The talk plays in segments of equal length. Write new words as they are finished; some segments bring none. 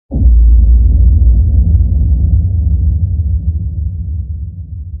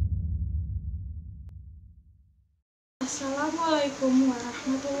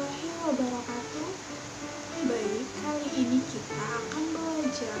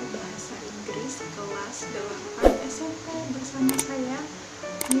Bahasa Inggris kelas 8 SMP bersama saya,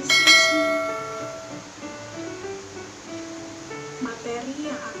 Miss Risma. Materi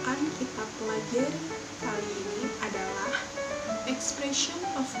yang akan kita pelajari kali ini adalah expression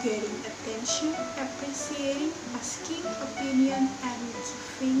of getting attention, appreciating, asking opinion, and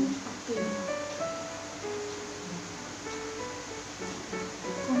giving opinion.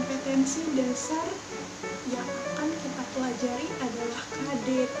 Kompetensi dasar yang akan kita pelajari adalah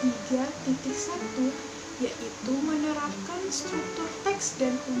KD 3.1, yaitu menerapkan struktur teks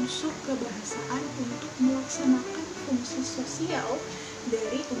dan unsur kebahasaan untuk melaksanakan fungsi sosial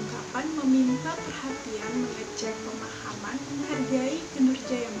dari ungkapan meminta perhatian, mengecek pemahaman, menghargai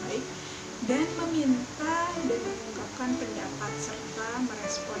kinerja yang baik, dan meminta dan mengungkapkan pendapat serta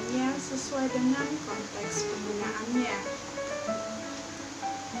meresponnya sesuai dengan konteks penggunaannya.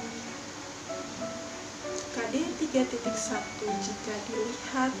 KD 3.1 jika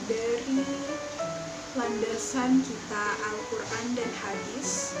dilihat dari landasan kita Al-Quran dan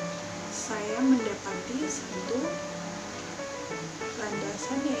hadis, saya mendapati satu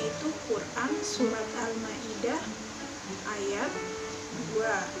landasan yaitu Quran surat Al-Maidah ayat 2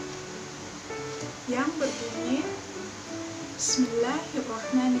 yang berbunyi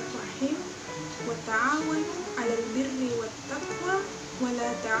Bismillahirrahmanirrahim wa ta'awanu 'alal birri wat taqwa wa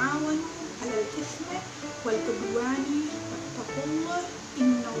la ta'awanu 'alal itsmi wal 'udwani wattaqullah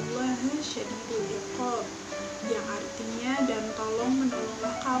innallaha syadidul iqab, yang artinya dan tolong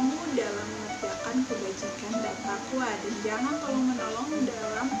menolonglah kamu dalam mengerjakan kebajikan dan takwa, dan jangan tolong menolong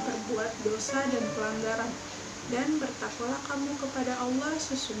dalam berbuat dosa dan pelanggaran, dan bertakwalah kamu kepada Allah,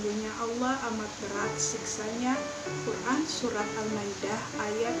 sesungguhnya Allah amat berat siksanya. Quran surat Al-Maidah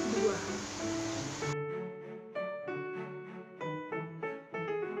ayat 2.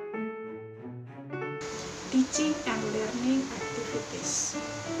 Teaching and learning activities.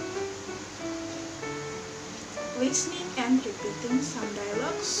 Listening and repeating some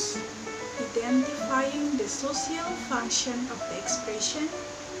dialogues, identifying the social function of the expression,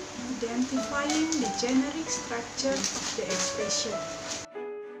 identifying the generic structure of the expression.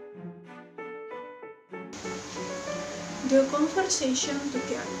 The conversation to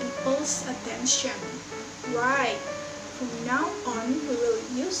get people's attention. Right. From now on, we will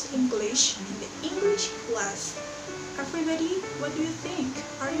use English in the English class. Everybody, what do you think?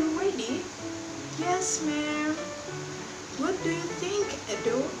 Are you ready? Yes, ma'am. What do you think,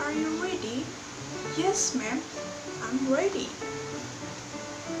 Edo? Are you ready? Yes, ma'am. I'm ready.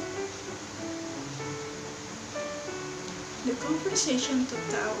 The conversation to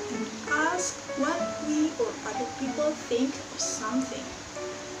tell and ask what we or other people think of something.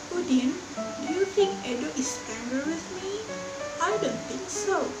 Udin, do you think Edo is angry with me? I don't think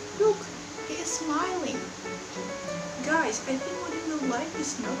so. Look, he is smiling. Guys, I think Udin will like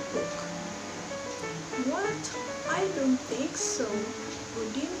this notebook. What? I don't think so.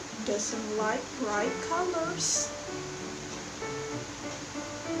 Udin doesn't like bright colors.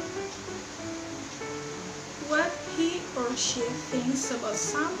 What he or she thinks about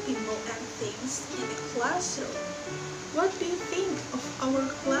some people and things in the classroom. What do you think of our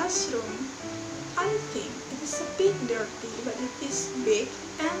classroom? I think it is a bit dirty, but it is big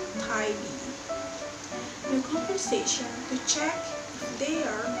and tidy. The conversation to check if they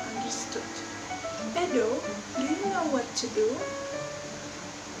are understood. Edo, do you know what to do?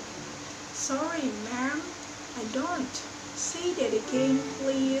 Sorry, ma'am, I don't. Say that again,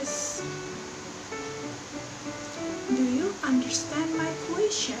 please. Do you understand my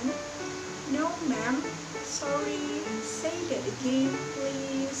question? No, ma'am. Sorry. Say that again,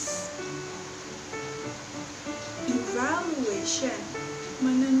 please. Evaluation.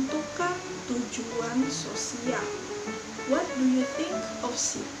 Menentukan tujuan sosial. What do you think of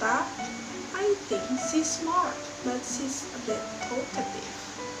Sita? I think she's smart, but she's a bit talkative.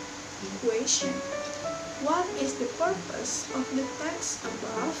 Question. What is the purpose of the text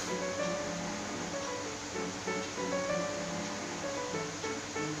above?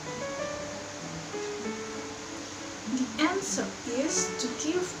 The answer is to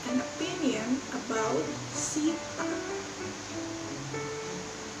give an opinion about Sita.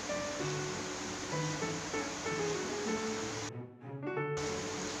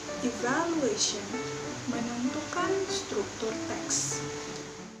 Evaluation. Menentukan struktur teks.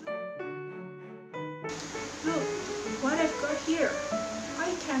 Look, what I've got here. I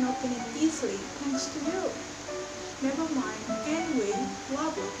can open it easily thanks to you. Never mind, anyway,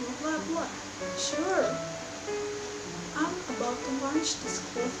 blah blah blah blah blah. Sure. I'm about to launch this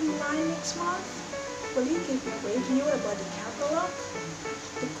clothing line next month. Will you give me a review about the catalog?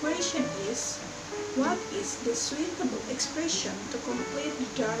 The question is, What is the suitable expression to complete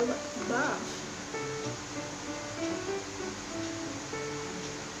the dialogue above?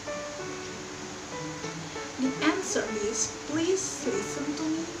 The answer is, please listen to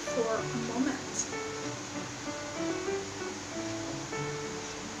me for a moment.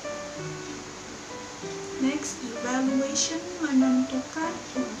 Next, evaluation menentukan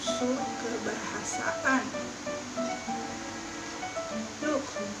unsur kebahasaan. Look,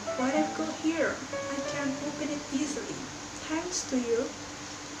 what I've got here. I can open it easily. Thanks to you.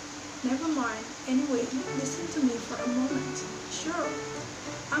 Never mind. Anyway, listen to me for a moment. Sure,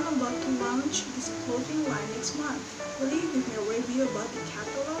 I'm about to launch this clothing line next month. Will you give me a review about the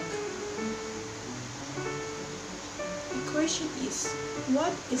catalog? The question is,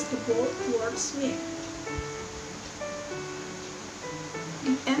 what is the bold words mean?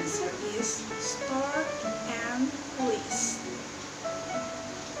 The answer is start and list.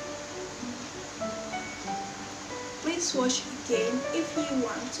 Please watch again if you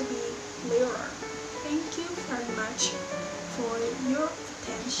want to be clearer. Thank you very much for your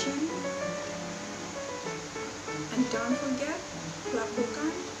attention. And don't forget,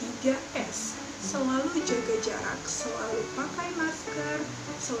 lakukan 3S. Selalu jaga jarak, selalu pakai masker,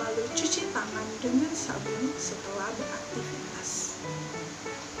 selalu cuci tangan dengan sabun setelah beraktivitas.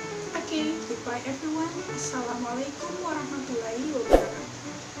 Okay, goodbye everyone. Assalamualaikum warahmatullahi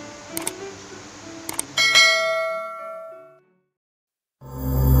wabarakatuh.